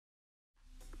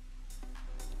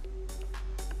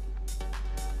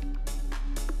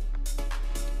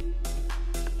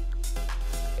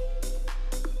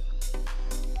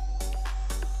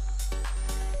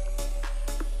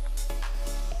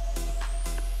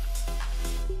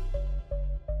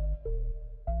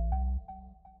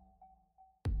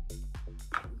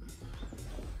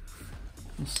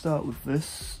We'll start with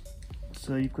this.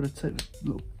 So you've got to take the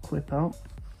little clip out.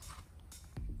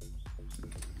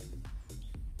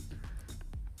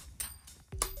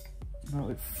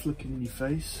 Without it flicking in your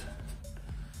face.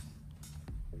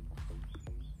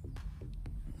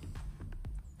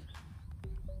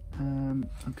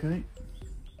 Okay.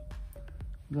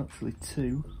 There's actually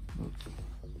two, but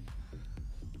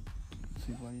let's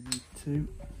see why you need two.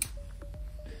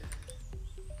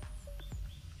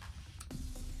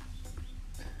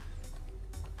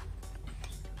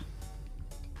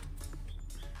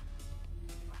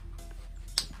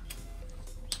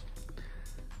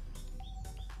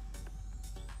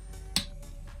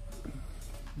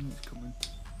 It's coming.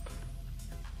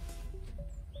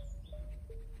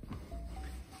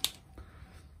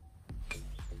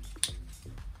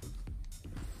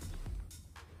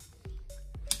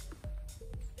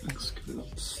 Let's give it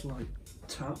a slight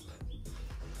tap.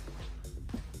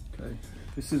 Okay,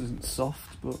 this isn't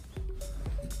soft, but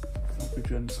I'll be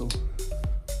gentle.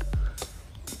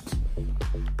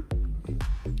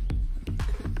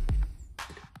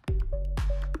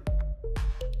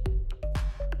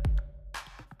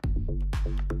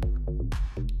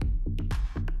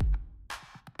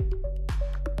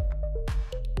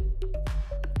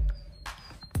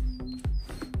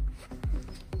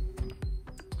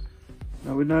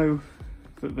 Now we know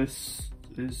that this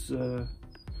is, you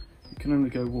can only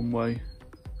go one way,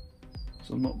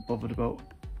 so I'm not bothered about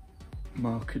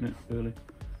marking it really.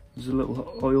 There's a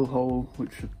little oil hole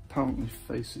which apparently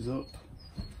faces up,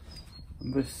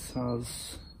 and this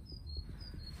has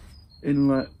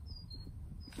inlet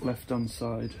left hand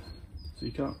side, so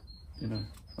you can't, you know,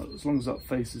 as long as that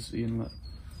faces the inlet,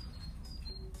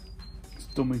 it's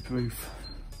dummy proof.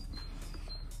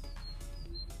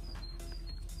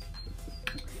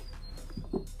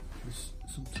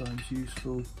 Sometimes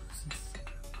useful.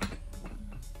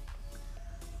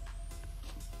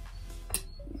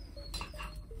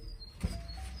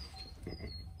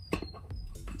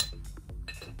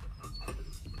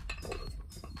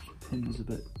 Pins a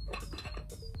bit.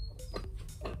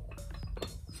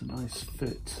 It's a nice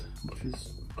fit, which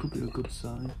could be a good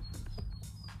sign.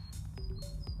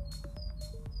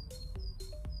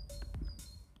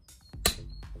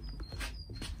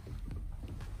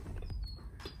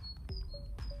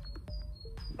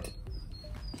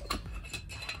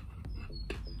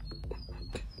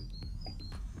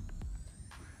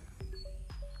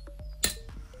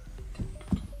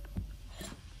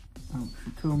 Out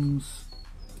she comes.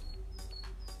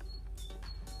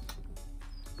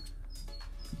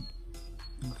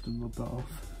 I'll have to rub that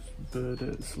off, just bird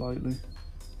it slightly.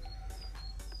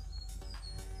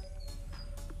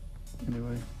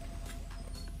 Anyway.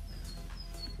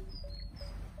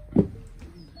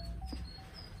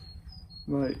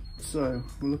 Right, so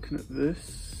we're looking at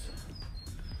this.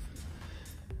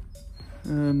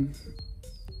 I'm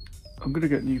going to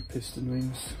get new piston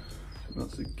rings, so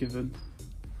that's a given.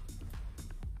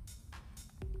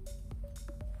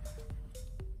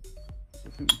 I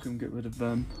think we can get rid of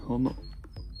them, or not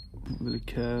really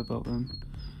care about them.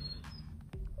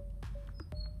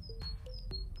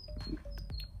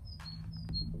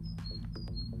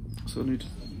 So I need,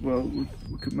 well, we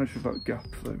could measure that gap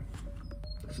though,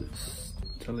 as it's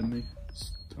telling me.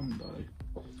 Stand by.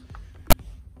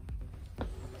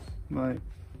 Right,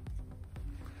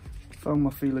 found my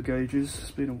feeler gauges.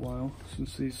 It's been a while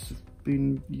since these have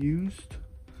been used.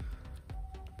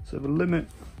 So the limit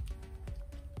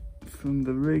from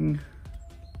the ring,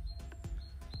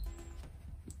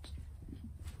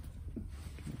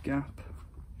 gap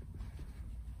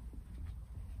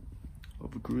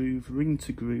of a groove, ring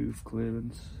to groove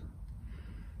clearance.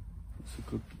 That's a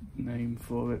good name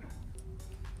for it.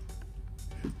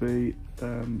 Should be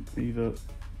either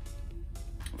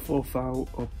 1/4 thou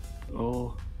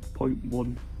or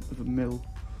 0.1 of a mil.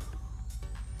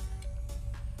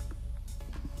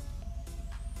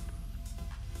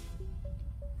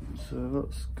 So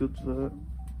that's good there.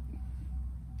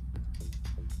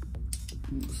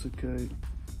 That's okay.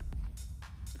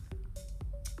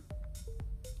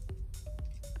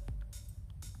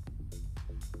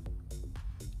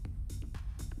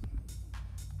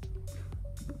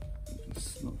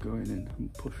 It's not going in, I'm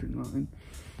pushing that in.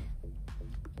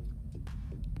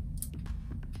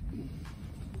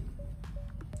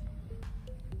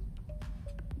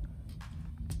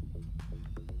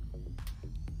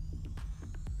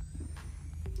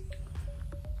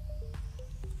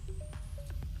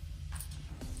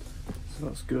 So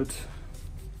that's good.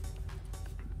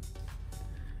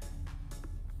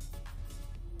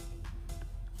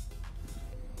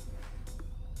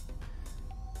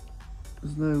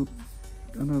 There's no,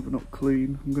 I know they're not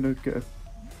clean. I'm going to get a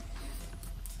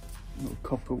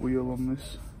copper wheel on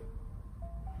this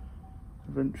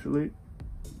eventually,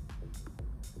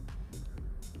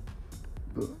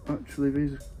 but actually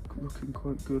these are looking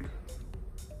quite good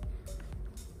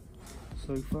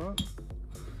so far.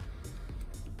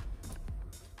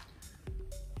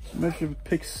 Measure the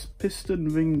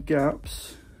piston ring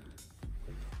gaps,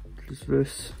 which is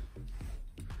this.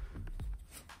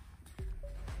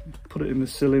 Put it in the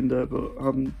cylinder, but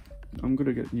I'm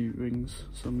gonna get new rings,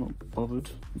 so I'm not bothered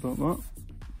about that.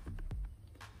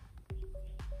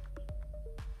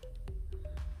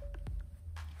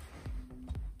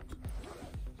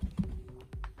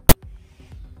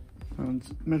 And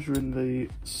measuring the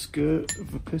skirt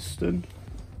of the piston,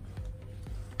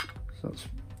 so that's,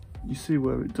 you see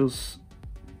where it does,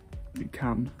 it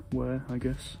can wear, I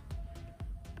guess.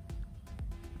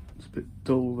 It's a bit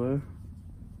dull there,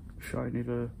 shiny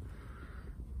there.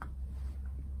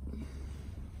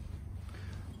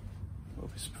 I'll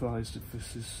be surprised if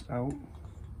this is out.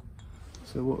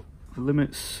 So what, the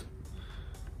limit's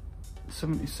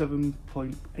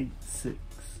 77.86.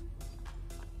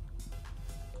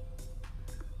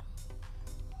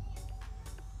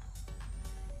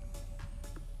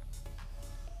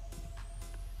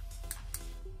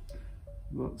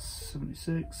 Got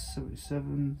 76,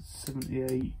 77,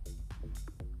 78,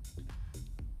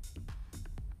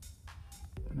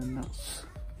 and then that's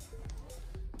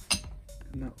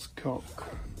cock.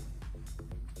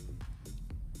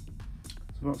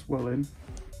 So that's well in.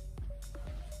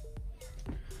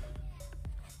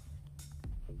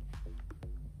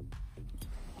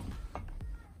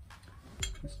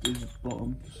 Let's do the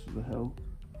bottom just for the hell.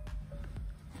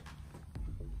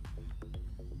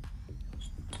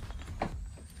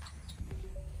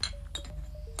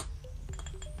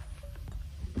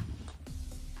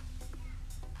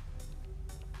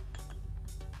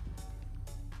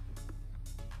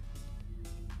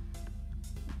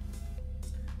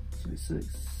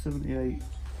 78,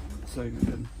 same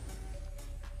again.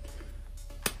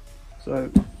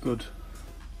 So good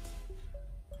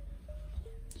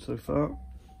so far.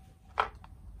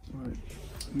 Right,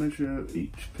 measure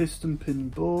each piston pin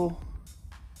bore.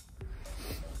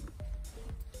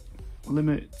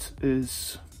 Limit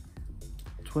is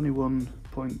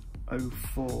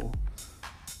 21.04.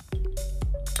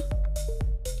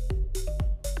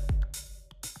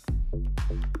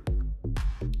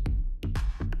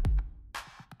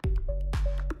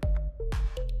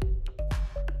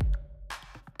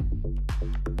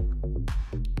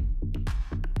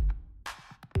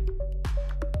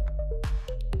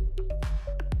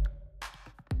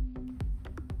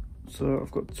 So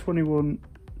I've got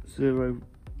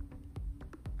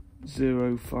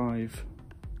 21.005.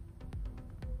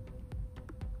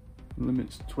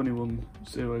 Limit's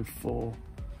 21.04.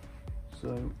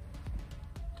 So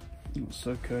that's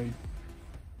okay.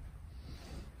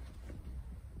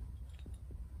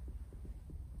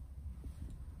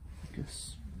 I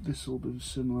guess this will do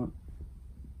similar.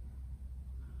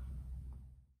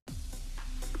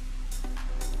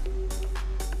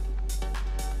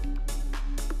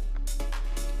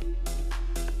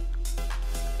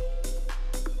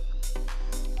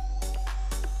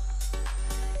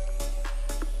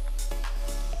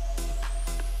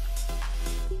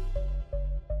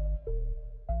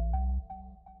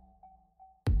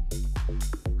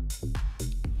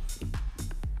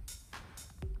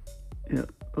 Yeah,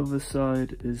 other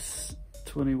side is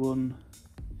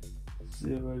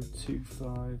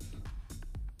 21.025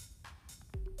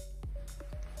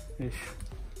 ish,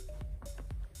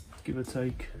 give or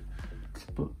take,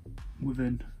 but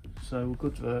within. So we're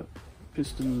good there.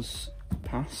 Pistons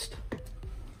passed.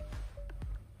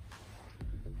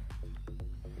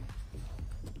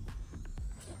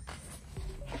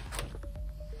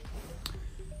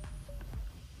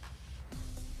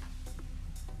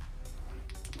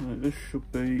 Right, this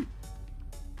should be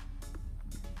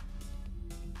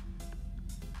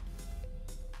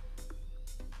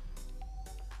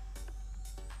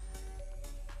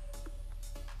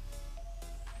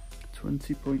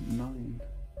 $20.9.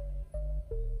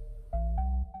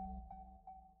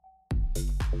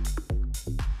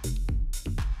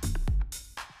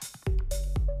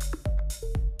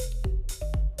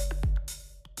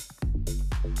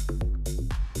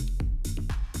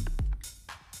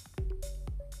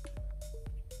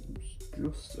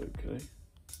 Just okay.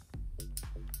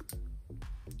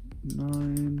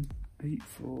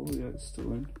 984, yeah, it's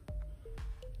still in.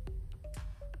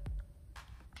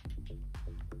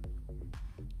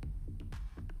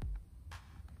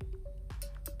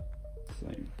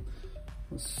 Same.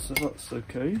 So that's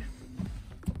okay.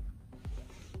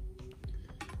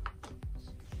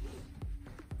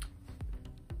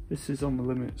 This this is on the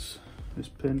limits, this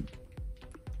pin.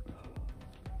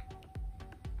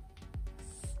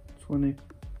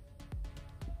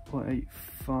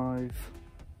 20.85,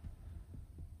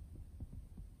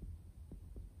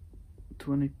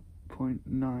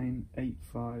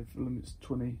 20.985, limits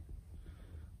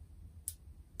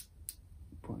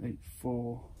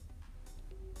 20.84,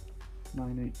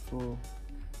 984.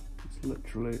 It's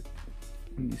literally,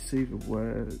 when you see the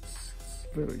wear, it's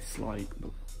very slight, but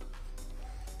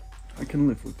I can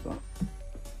live with that.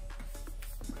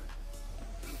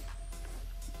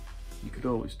 You could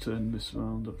always turn this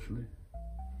around actually,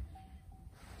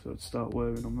 so I'd start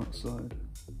wearing on that side.